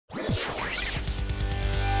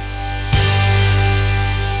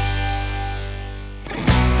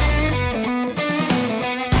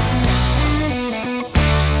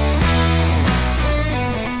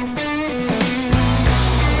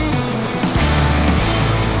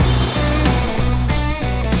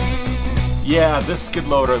Yeah, this skid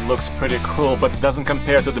loader looks pretty cool, but it doesn't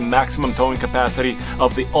compare to the maximum towing capacity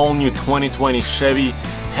of the all-new 2020 Chevy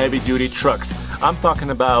heavy-duty trucks. I'm talking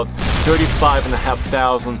about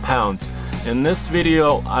 35,500 pounds. In this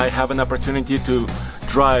video, I have an opportunity to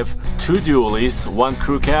drive two dualies, one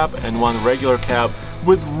crew cab and one regular cab,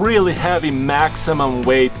 with really heavy maximum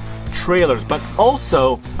weight trailers, but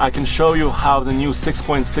also I can show you how the new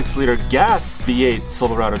 6.6 liter gas V8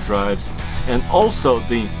 Silverado drives, and also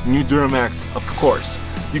the new Duramax, of course.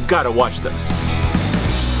 You gotta watch this.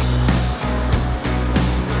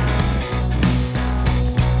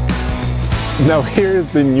 Now here's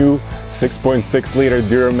the new 6.6 liter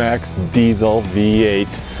Duramax diesel V8.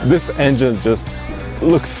 This engine just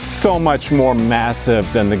looks so much more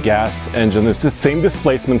massive than the gas engine. It's the same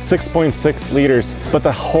displacement, 6.6 liters, but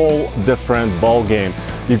a whole different ball game.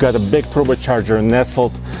 You've got a big turbocharger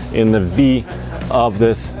nestled in the V of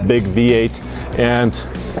this big V8 and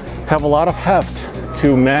have a lot of heft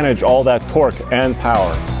to manage all that torque and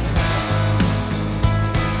power.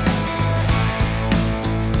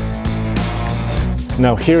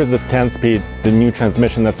 Now here's the 10-speed, the new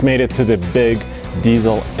transmission that's made it to the big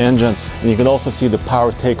diesel engine. And you can also see the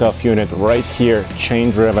power takeoff unit right here, chain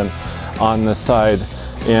driven on the side.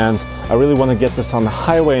 And I really want to get this on the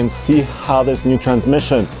highway and see how this new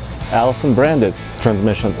transmission, Allison branded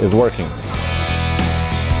transmission, is working.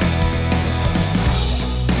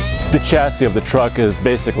 The chassis of the truck is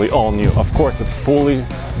basically all new. Of course, it's fully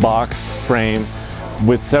boxed frame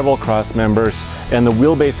with several cross members, and the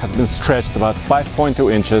wheelbase has been stretched about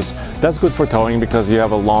 5.2 inches. That's good for towing because you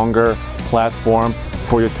have a longer platform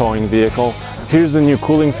for your towing vehicle. Here's the new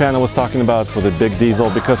cooling fan I was talking about for the big diesel,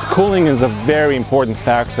 because cooling is a very important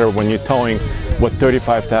factor when you're towing, what,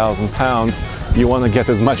 35,000 pounds. You want to get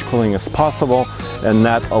as much cooling as possible, and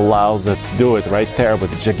that allows it to do it right there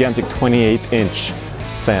with a gigantic 28-inch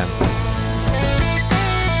fan.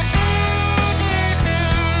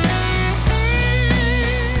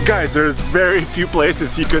 Guys, there's very few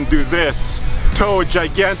places you can do this. Tow a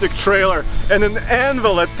gigantic trailer and an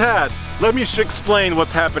anvil at that. Let me explain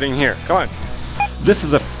what's happening here. Come on. This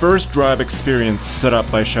is a first drive experience set up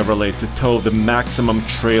by Chevrolet to tow the maximum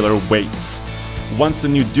trailer weights. Once the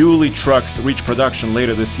new dually trucks reach production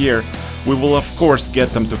later this year, we will of course get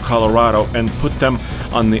them to Colorado and put them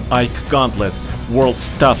on the Ike Gauntlet, world's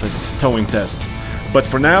toughest towing test. But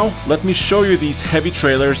for now, let me show you these heavy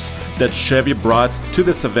trailers that Chevy brought to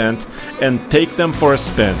this event and take them for a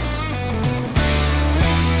spin.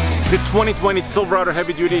 The 2020 Silverado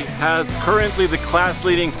Heavy Duty has currently the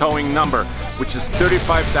class-leading towing number, which is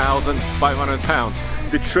 35,500 pounds.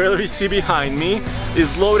 The trailer you see behind me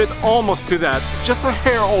is loaded almost to that, just a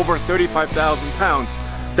hair over 35,000 pounds.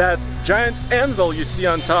 That giant anvil you see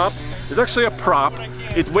on top is actually a prop.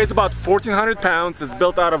 It weighs about 1,400 pounds, it's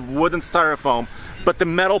built out of wood and styrofoam, but the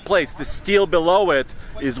metal plates, the steel below it,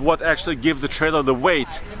 is what actually gives the trailer the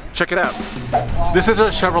weight. Check it out. This is a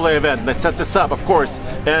Chevrolet event. They set this up, of course,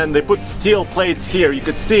 and they put steel plates here. You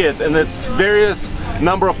could see it, and it's various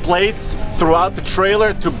number of plates throughout the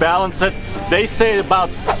trailer to balance it. They say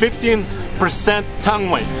about 15% tongue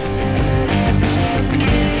weight.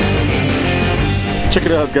 Check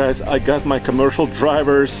it out, guys. I got my commercial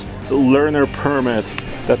driver's learner permit.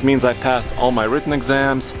 That means I passed all my written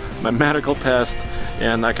exams, my medical test,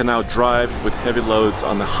 and I can now drive with heavy loads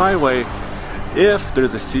on the highway if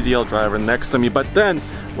there's a CDL driver next to me. But then,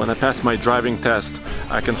 when I pass my driving test,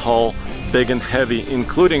 I can haul big and heavy,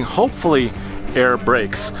 including, hopefully, air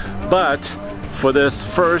brakes. But for this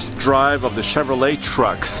first drive of the Chevrolet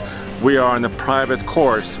trucks, we are on a private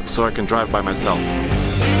course, so I can drive by myself.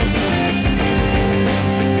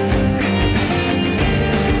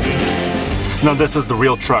 Now this is the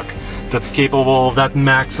real truck that's capable of that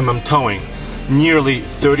maximum towing, nearly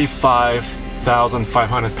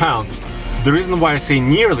 35,500 pounds. The reason why I say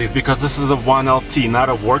nearly is because this is a 1LT, not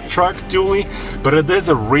a work truck dually, but it is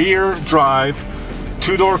a rear drive,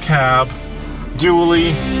 two-door cab,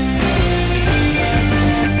 dually.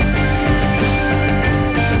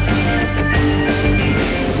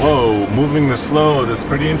 Whoa, moving this load is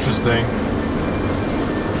pretty interesting.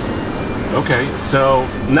 Okay, so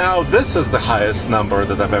now this is the highest number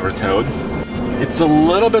that I've ever towed. It's a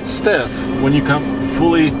little bit stiff when you come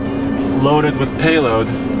fully loaded with payload.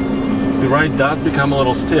 The ride does become a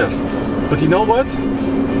little stiff. But you know what?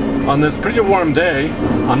 On this pretty warm day,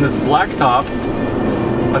 on this blacktop,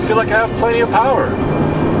 I feel like I have plenty of power.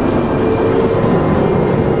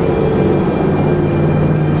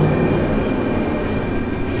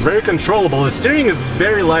 Very controllable. The steering is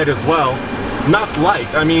very light as well. Not light,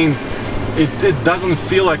 I mean, it doesn't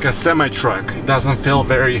feel like a semi-truck. It doesn't feel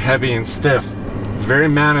very heavy and stiff. Very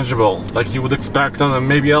manageable, like you would expect on a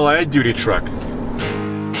maybe a light duty truck.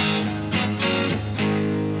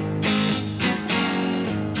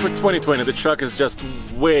 For 2020, the truck is just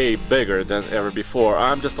way bigger than ever before.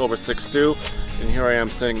 I'm just over 6'2", and here I am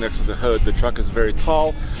standing next to the hood. The truck is very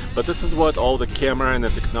tall, but this is what all the camera and the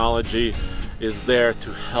technology is there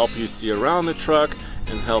to help you see around the truck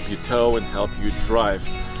and help you tow and help you drive.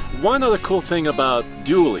 One other cool thing about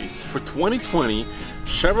dualies, for 2020,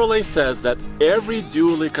 Chevrolet says that every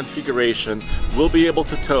dually configuration will be able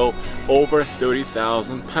to tow over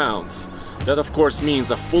 30,000 pounds. That of course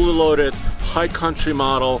means a fully loaded high country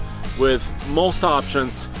model with most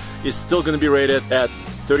options is still going to be rated at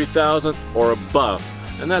 30,000 or above.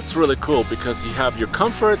 And that's really cool because you have your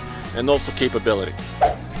comfort and also capability.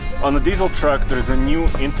 On the diesel truck, there's a new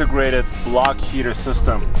integrated block heater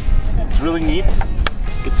system. It's really neat.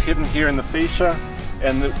 It's hidden here in the fascia,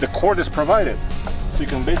 and the cord is provided. So you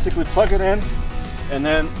can basically plug it in, and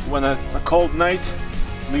then when it's a cold night,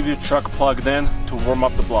 leave your truck plugged in to warm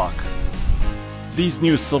up the block. These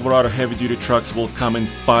new Silverado heavy-duty trucks will come in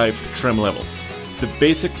 5 trim levels. The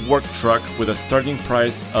basic work truck with a starting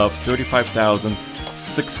price of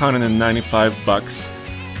 $35,695.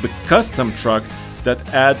 The custom truck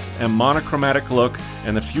that adds a monochromatic look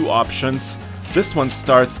and a few options. This one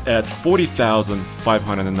starts at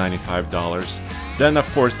 $40,595. Then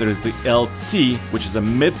of course there is the LT, which is a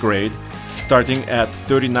mid-grade, starting at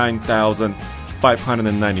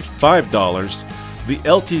 $39,595. The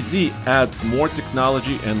LTZ adds more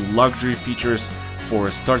technology and luxury features for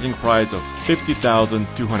a starting price of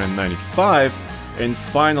 $50,295. And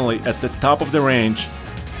finally, at the top of the range,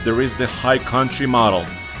 there is the high country model.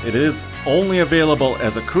 It is only available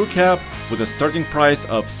as a crew cab with a starting price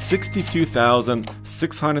of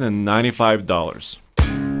 $62,695.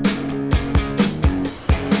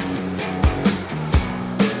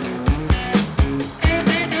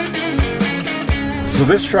 So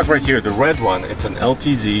this truck right here, the red one, it's an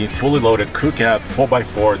LTZ, fully loaded crew cab,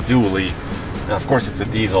 4x4 dually, and of course it's a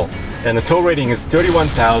diesel. And the tow rating is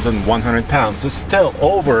 31,100 pounds, so still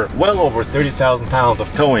well over 30,000 pounds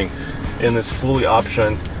of towing in this fully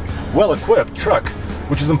optioned, well-equipped truck,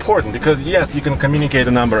 which is important because yes, you can communicate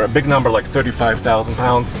a big number like 35,000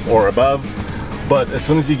 pounds or above, but as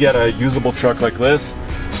soon as you get a usable truck like this,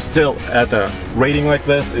 still at a rating like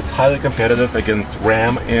this, it's highly competitive against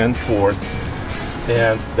Ram and Ford,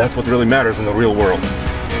 and that's what really matters in the real world.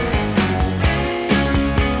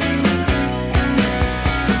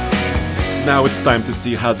 Now it's time to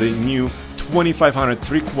see how the new 2500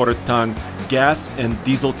 3/4 ton gas and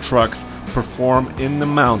diesel trucks perform in the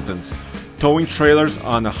mountains, towing trailers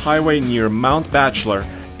on a highway near Mount Bachelor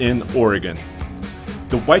in Oregon.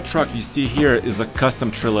 The white truck you see here is a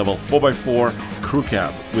custom tri-level 4x4 crew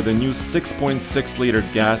cab with a new 6.6 liter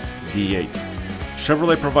gas V8.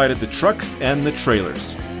 Chevrolet provided the trucks and the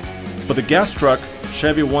trailers. For the gas truck,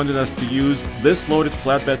 Chevy wanted us to use this loaded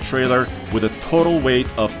flatbed trailer with a total weight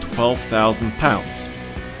of 12,000 pounds.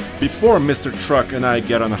 Before Mr. Truck and I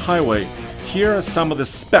get on the highway, here are some of the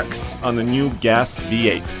specs on the new gas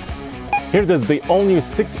V8. Here it is, the all-new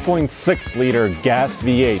 6.6 liter gas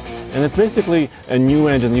V8, and it's basically a new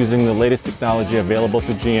engine using the latest technology available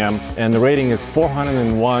to GM, and the rating is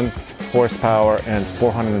 401 horsepower and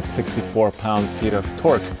 464 pound-feet of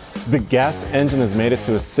torque. The gas engine has made it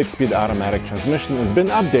to a 6-speed automatic transmission. It's been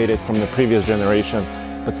updated from the previous generation,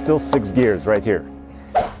 but still 6 gears right here.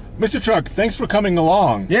 Mr. Truck, thanks for coming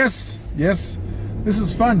along. Yes. This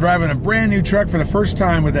is fun driving a brand new truck for the first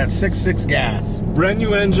time with that 6.6 gas. Brand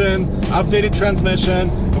new engine, updated transmission,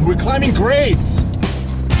 and we're climbing grades.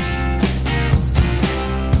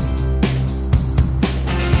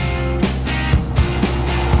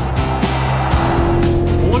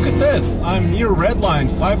 Look at this, I'm near redline,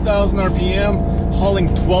 5,000 RPM,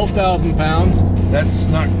 hauling 12,000 pounds. That's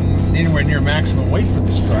not anywhere near maximum weight for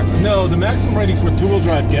this truck. No, the maximum rating for a two-wheel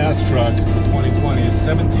drive gas truck for 2020 is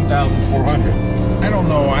 17,400. I don't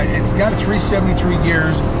know, it's got 373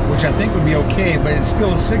 gears, which I think would be okay, but it's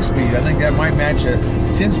still a 6-speed. I think that might match a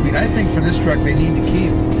 10-speed. I think for this truck they need to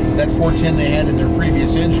keep that 410 they had in their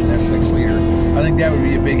previous engine, that 6-liter. I think that would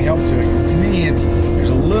be a big help to it. 'Cause to me, there's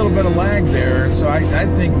a little bit of lag there, and so I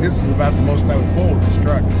think this is about the most I would pull with this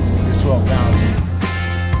truck, is 12,000.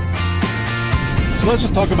 So let's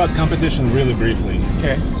just talk about competition really briefly.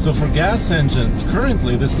 Okay. So for gas engines,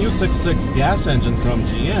 currently this new 6.6 gas engine from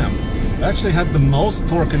GM Actually has the most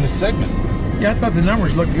torque in the segment. Yeah, I thought the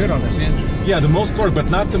numbers looked good on this engine. Yeah, the most torque,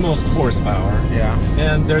 but not the most horsepower. Yeah.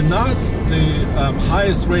 And they're not the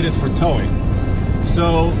highest rated for towing.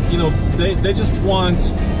 So, you know, they just want,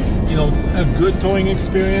 you know, a good towing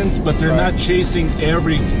experience, but they're not chasing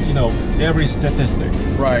every, you know, every statistic.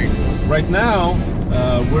 Right. Right now,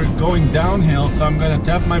 we're going downhill, so I'm going to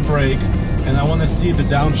tap my brake, and I want to see the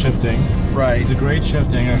downshifting. Right. The grade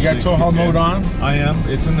shifting. You got tow haul mode on? I am.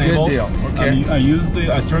 It's enabled. Good deal. Okay.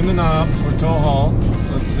 I turned the knob for tow haul.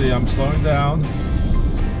 Let's see. I'm slowing down.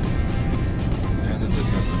 And it did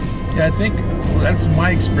nothing. Yeah, I think that's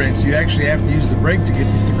my experience. You actually have to use the brake to get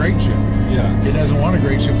the grade shift. Yeah. It doesn't want a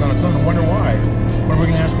grade shift on its own. I wonder why. What are we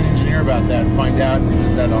going to ask an engineer about that and find out?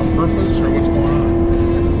 Is that on purpose or what's going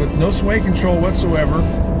on? With no sway control whatsoever,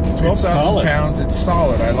 12,000 pounds. It's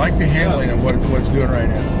solid. I like the handling of what it's doing right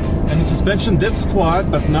now. And the suspension did squat,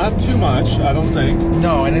 but not too much, I don't think.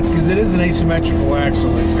 No, and it's because it is an asymmetrical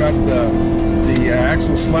axle. It's got the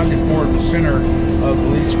axle slightly forward of the center of the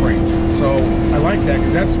leaf springs. So I like that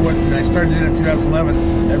because that's what, when I started doing it in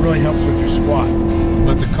 2011, that really helps with your squat.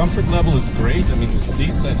 But the comfort level is great. I mean, the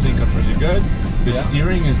seats, I think, are pretty good. The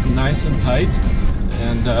steering is nice and tight.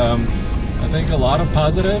 And I think a lot of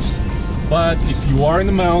positives. But if you are in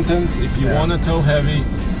the mountains, if you want to tow heavy,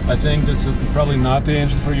 I think this is probably not the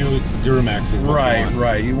engine for you. It's Duramax is what you want.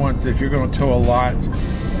 Right. You want, if you're going to tow a lot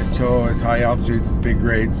and tow at high altitudes, big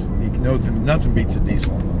grades, you know nothing beats a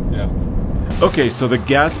diesel. Yeah. Okay, so the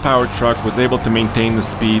gas-powered truck was able to maintain the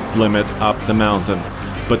speed limit up the mountain.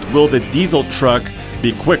 But will the diesel truck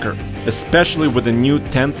be quicker, especially with the new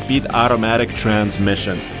 10-speed automatic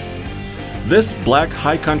transmission? This black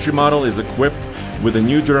high country model is equipped with the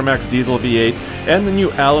new Duramax diesel V8 and the new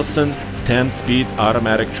Allison 10-speed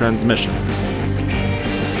automatic transmission.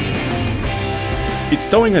 It's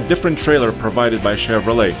towing a different trailer provided by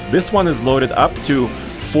Chevrolet. This one is loaded up to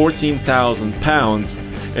 14,000 pounds,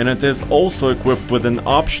 and it is also equipped with an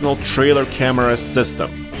optional trailer camera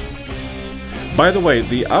system. By the way,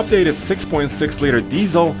 the updated 6.6-liter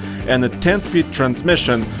diesel and the 10-speed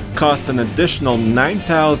transmission cost an additional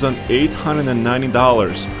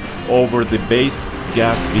 $9,890 over the base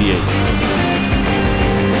gas V8.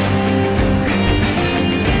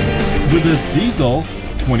 With this diesel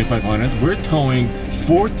 2500, we're towing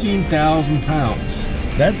 14,000 pounds.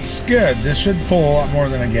 That's good. This should pull a lot more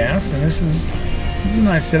than a gas, and this is a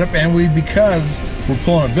nice setup. And because we're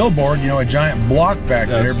pulling a billboard, you know, a giant block back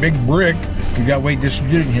there, big brick. We got weight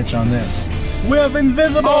distributing hitch on this. We have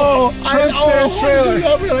invisible transparent trailer.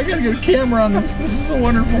 I gotta get a camera on this. This is so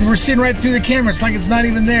wonderful. We're seeing right through the camera. It's like it's not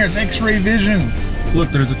even there. It's X-ray vision.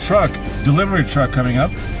 Look, there's a truck, delivery truck coming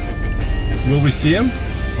up. Will we see him?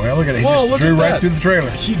 Well, look at it. He just drew right through the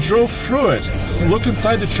trailer. He drove through it. Look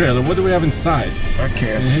inside the trailer. What do we have inside?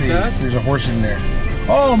 Okay, let's see. There's a horse in there.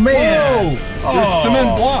 Oh man! Whoa! There's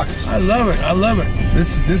cement blocks. I love it. I love it.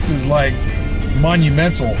 This is like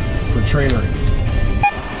monumental for trailering.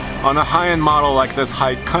 On a high-end model like this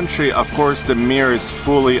high country, of course, the mirror is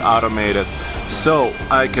fully automated, so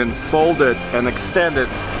I can fold it and extend it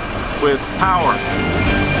with power.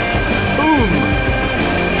 Boom!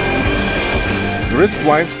 There is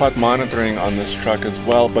blind spot monitoring on this truck as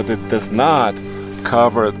well, but it does not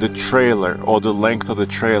cover the trailer or the length of the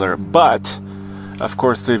trailer, but of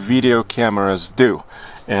course the video cameras do.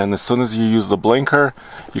 And as soon as you use the blinker,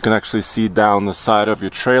 you can actually see down the side of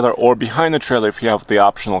your trailer or behind the trailer if you have the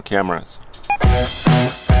optional cameras.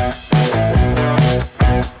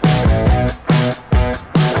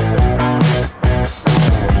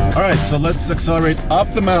 Alright, so let's accelerate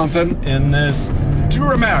up the mountain in this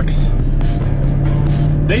Duramax.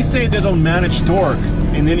 They say they don't manage torque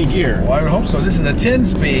in any gear. Well, I would hope so. This is a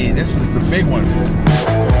 10-speed. This is the big one.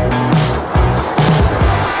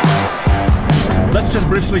 Let's just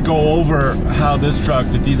briefly go over how this truck,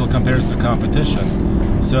 the diesel, compares to competition.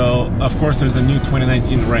 So, of course, there's a new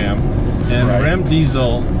 2019 Ram. And Ram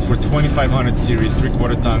diesel for 2500 series,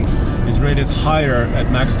 3/4 tons, is rated higher at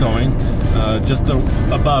max towing, just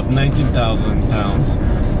above 19,000 pounds.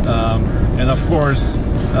 And of course,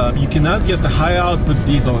 you cannot get the high output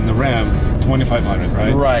diesel in the Ram 2500,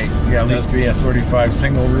 right? Right. Yeah, at least be a 35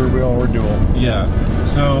 single rear wheel or dual. Yeah.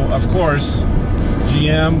 So, of course,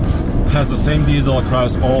 GM has the same diesel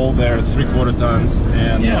across all their 3/4 tons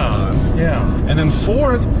and tons. Yeah. And then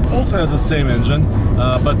Ford also has the same engine,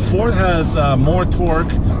 but Ford has more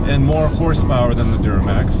torque and more horsepower than the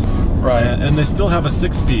Duramax. Right. And they still have a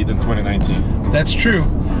 6-speed in 2019. That's true.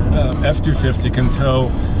 F-250 can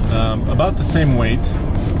tow about the same weight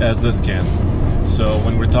as this can. So So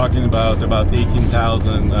when we're talking about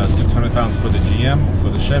 18,600 pounds for the GM, for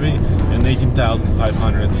the Chevy, and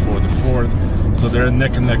 18,500 for the Ford. So they're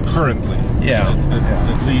neck and neck currently. Yeah.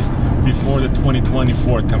 At least before the 2020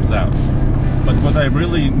 Ford comes out. But what I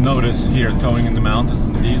really notice here, towing in the mountains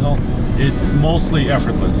in the diesel, it's mostly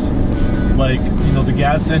effortless. Like, you know, the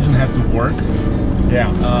gas engine had to work.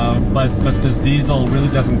 Yeah. But this diesel really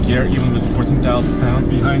doesn't care, even with 14,000 pounds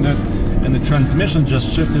behind it. And the transmission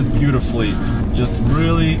just shifted beautifully, just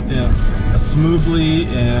really smoothly,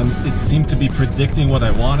 and it seemed to be predicting what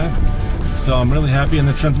I wanted. So I'm really happy, and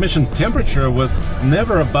the transmission temperature was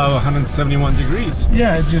never above 171 degrees.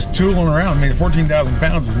 Yeah, it's just tooling around. I mean, 14,000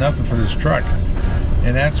 pounds is nothing for this truck.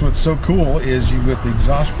 And that's what's so cool is you with the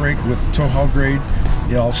exhaust brake, with the tow haul grade,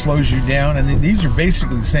 it all slows you down. And these are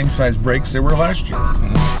basically the same size brakes they were last year.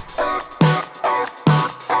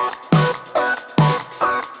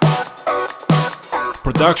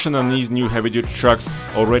 Production on these new heavy-duty trucks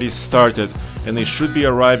already started, and they should be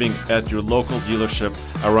arriving at your local dealership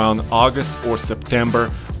around August or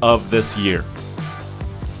September of this year.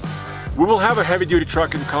 We will have a heavy-duty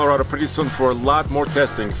truck in Colorado pretty soon for a lot more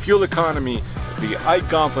testing, fuel economy, the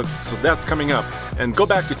iGauntlet, so that's coming up. And go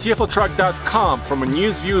back to tfltruck.com for more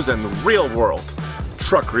news, views, and real-world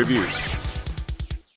truck reviews.